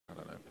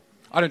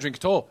I don't drink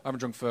at all. I haven't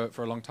drunk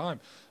for a long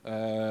time.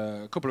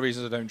 A couple of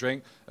reasons I don't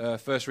drink.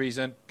 First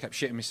reason, kept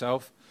shitting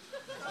myself.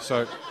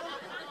 So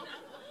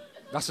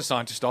that's a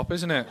sign to stop,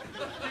 isn't it?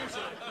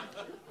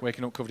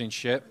 Waking up covered in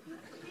shit.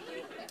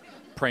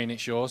 Praying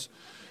it's yours.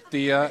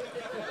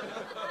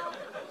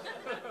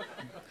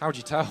 How'd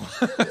you tell?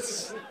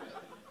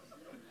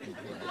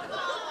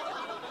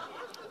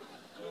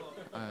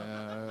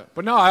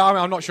 But no,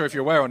 I'm not sure if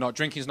you're aware or not.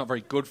 Drinking is not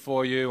very good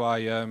for you. I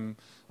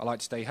like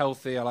to stay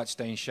healthy. I like to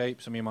stay in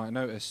shape. Some of you might have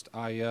noticed.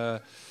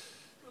 That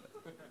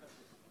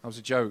was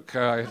a joke.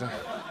 I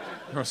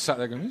was sat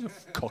there going, he's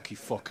a cocky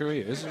fucker, he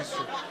is.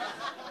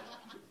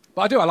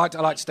 But I do. I like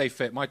to stay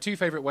fit. My two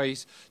favourite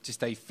ways to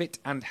stay fit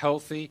and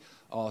healthy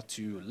are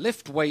to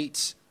lift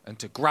weights and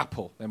to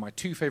grapple. They're my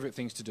two favourite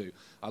things to do.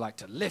 I like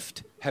to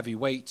lift heavy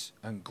weights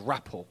and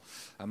grapple.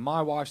 And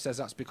my wife says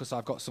that's because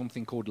I've got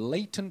something called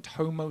latent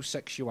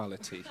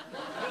homosexuality.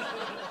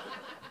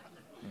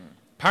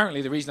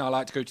 Apparently, the reason I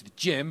like to go to the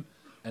gym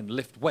and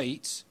lift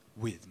weights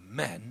with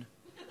men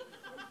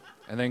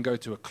and then go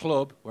to a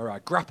club where I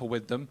grapple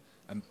with them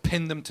and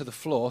pin them to the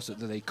floor so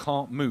that they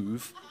can't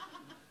move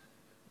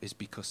is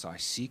because I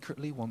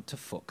secretly want to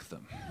fuck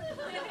them.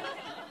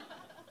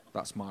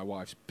 That's my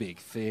wife's big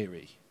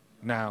theory.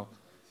 Now,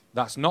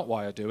 that's not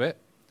why I do it,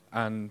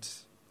 and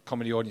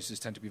comedy audiences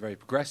tend to be very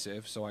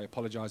progressive, so I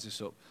apologise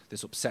if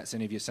this upsets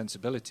any of your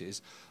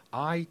sensibilities.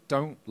 I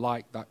don't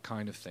like that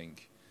kind of thing.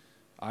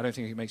 I don't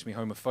think it makes me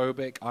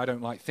homophobic. I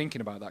don't like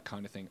thinking about that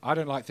kind of thing. I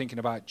don't like thinking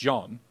about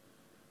John.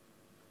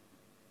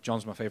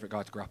 John's my favourite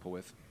guy to grapple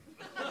with.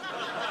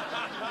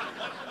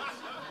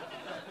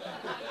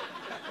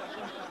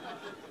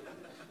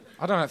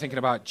 I don't like thinking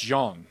about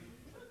John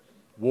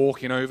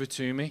walking over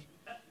to me,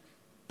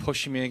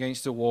 pushing me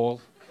against the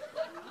wall,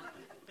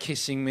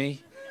 kissing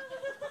me,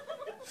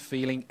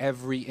 feeling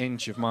every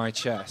inch of my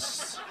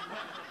chest,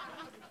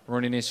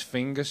 running his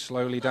finger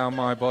slowly down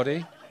my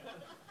body,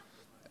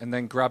 and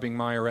then grabbing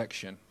my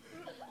erection.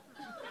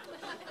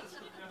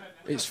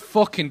 It's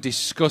fucking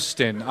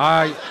disgusting.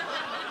 I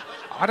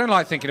don't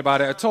like thinking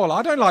about it at all.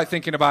 I don't like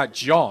thinking about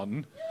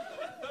John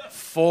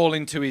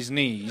falling to his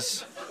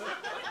knees.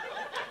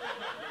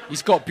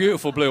 He's got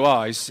beautiful blue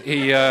eyes.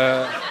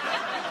 I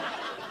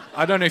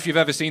don't know if you've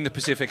ever seen the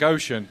Pacific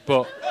Ocean,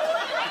 but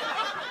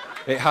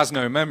it has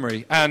no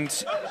memory. And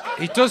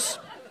he does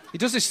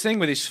this thing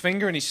with his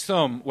finger and his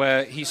thumb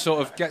where he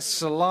sort of gets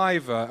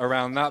saliva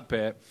around that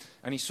bit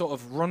and he sort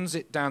of runs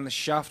it down the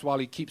shaft while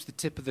he keeps the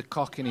tip of the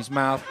cock in his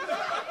mouth.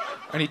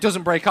 And he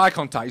doesn't break eye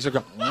contact. He's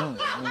like,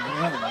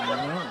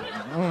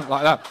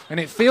 like that. And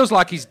it feels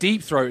like he's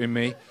deep-throating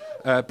me,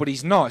 but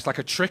he's not. It's like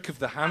a trick of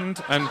the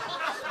hand. And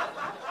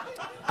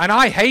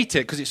I hate it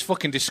because it's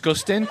fucking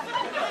disgusting.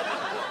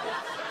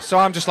 So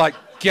I'm just like,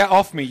 get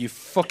off me, you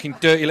fucking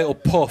dirty little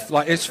puff.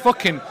 Like, it's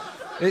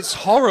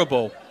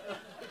horrible.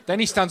 Then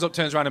he stands up,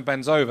 turns around and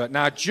bends over.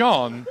 Now,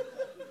 John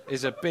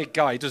is a big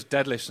guy. He does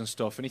deadlifts and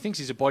stuff. And he thinks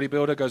he's a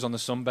bodybuilder, goes on the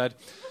sunbed.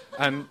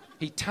 And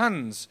he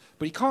tans,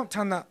 but he can't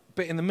tan that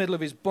bit in the middle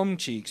of his bum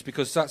cheeks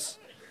because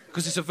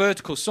it's a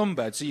vertical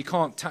sunbed. So you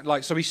can't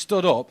tan, so he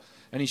stood up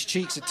and his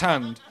cheeks are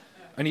tanned.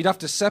 And he'd have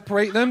to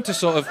separate them to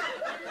sort of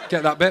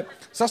get that bit.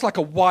 So that's like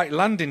a white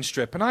landing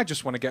strip, and I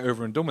just want to get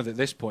over and done with it at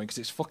this point because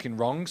it's fucking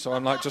wrong. So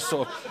I'm like, just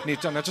sort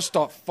of and I just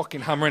start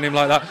fucking hammering him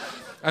like that.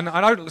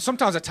 And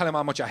sometimes I tell him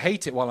how much I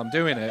hate it while I'm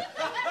doing it.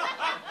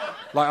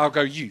 Like I'll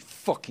go, you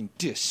fucking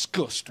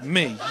disgust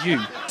me, you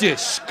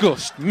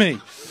disgust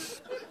me.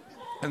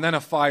 And then I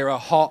fire a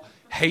hot,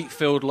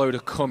 hate-filled load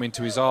of cum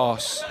into his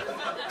arse.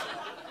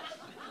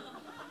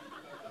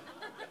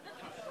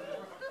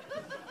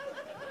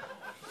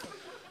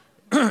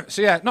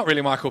 So yeah, not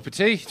really my cup of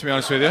tea, to be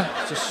honest with you.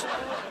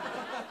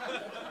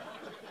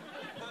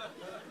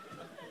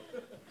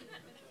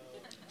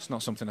 It's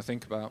not something I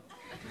think about.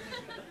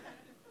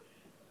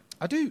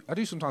 I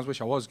do sometimes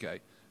wish I was gay. I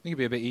think it'd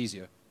be a bit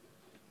easier.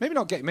 Maybe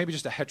not gay, maybe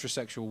just a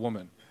heterosexual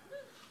woman.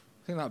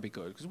 I think that'd be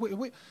good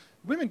because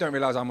women don't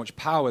realise how much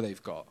power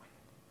they've got.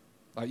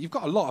 Like you've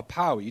got a lot of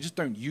power, you just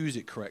don't use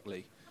it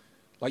correctly.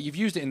 Like, you've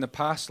used it in the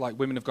past, like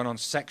women have gone on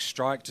sex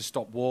strike to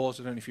stop wars.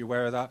 I don't know if you're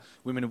aware of that.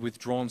 Women have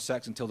withdrawn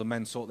sex until the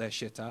men sort their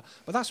shit out.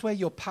 But that's where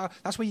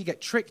that's where you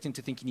get tricked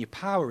into thinking your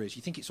power is.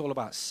 You think it's all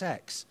about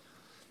sex.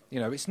 You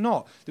know, it's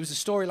not. There was a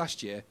story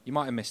last year, you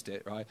might have missed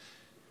it, right?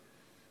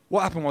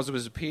 What happened was there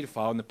was a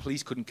paedophile and the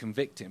police couldn't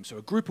convict him. So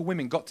a group of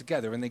women got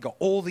together and they got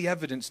all the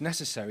evidence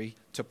necessary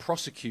to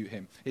prosecute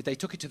him. They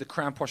took it to the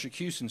Crown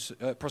Prosecution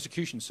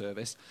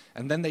Service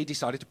and then they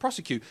decided to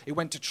prosecute. It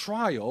went to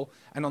trial,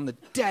 and on the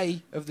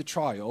day of the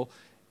trial,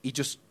 he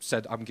just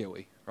said, I'm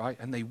guilty, right?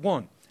 And they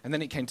won. And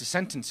then it came to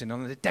sentencing.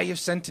 On the day of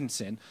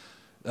sentencing,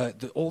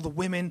 all the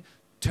women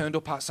turned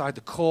up outside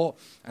the court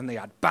and they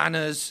had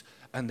banners.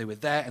 And they were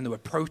there, and they were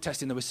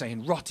protesting. They were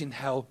saying, rot in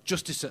hell,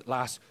 justice at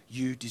last,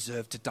 you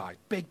deserve to die.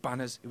 Big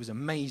banners. It was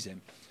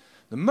amazing.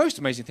 The most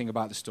amazing thing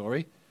about the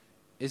story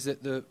is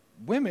that the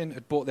women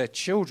had brought their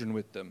children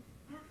with them.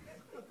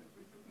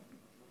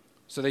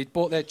 So they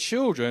brought their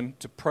children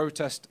to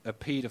protest a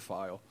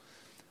paedophile.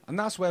 And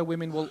that's where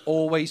women will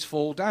always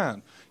fall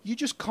down. You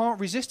just can't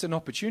resist an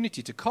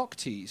opportunity to cock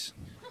tease.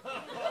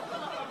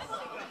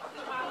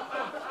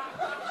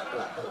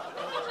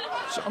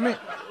 So, I mean,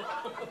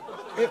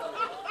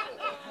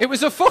 it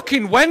was a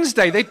fucking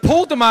Wednesday. They'd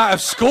pulled them out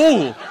of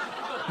school.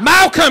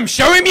 Malcolm,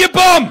 show him your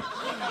bum!